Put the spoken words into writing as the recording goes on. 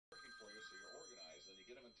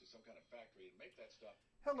some kind of factory and make that stuff.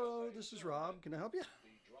 Hello, this is Rob. Can I help you?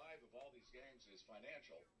 The drive of all these gangs is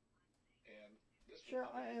financial, and this Sure,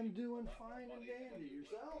 I am doing fine and dandy.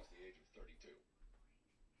 Yourself? The age of 32.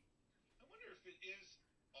 I wonder if it is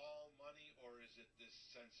all money, or is it this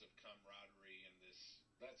sense of camaraderie and this?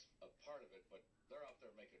 That's a part of it, but they're out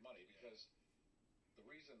there making money because the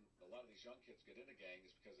reason a lot of these young kids get into gang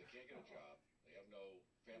is because they can't get a job. They have no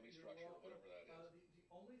family structure, whatever that is. The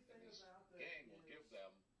only thing and this about that gang will give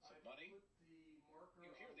them some money.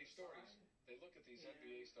 You hear these stories. They look at these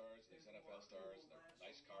NBA stars, these NFL stars, and their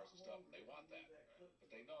nice cars and stuff, and they want that. But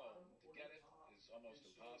they know to get it is almost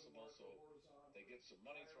impossible, so they get some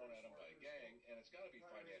money thrown at them by a gang, and it's got to be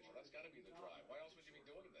financial. That's got to be the drive. Why else would you be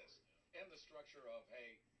doing this? And the structure of,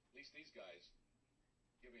 hey, at least these guys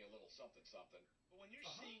give me a little something, something. But when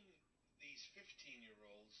you're seeing these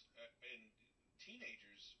 15-year-olds and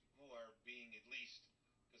teenagers who are being, at least,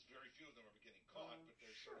 because very few of them are getting caught, but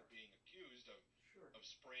they're sort of being accused of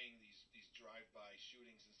spraying these drive-by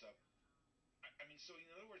shootings and stuff. I mean, so in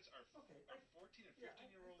other words, are 14 and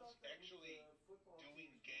 15-year-olds actually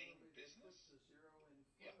doing gang business?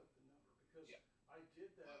 Yeah. Because I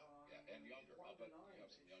did that on and younger. I'll bet you have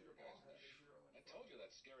some younger guys in there. I told you that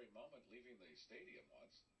scary moment leaving the stadium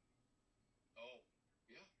once.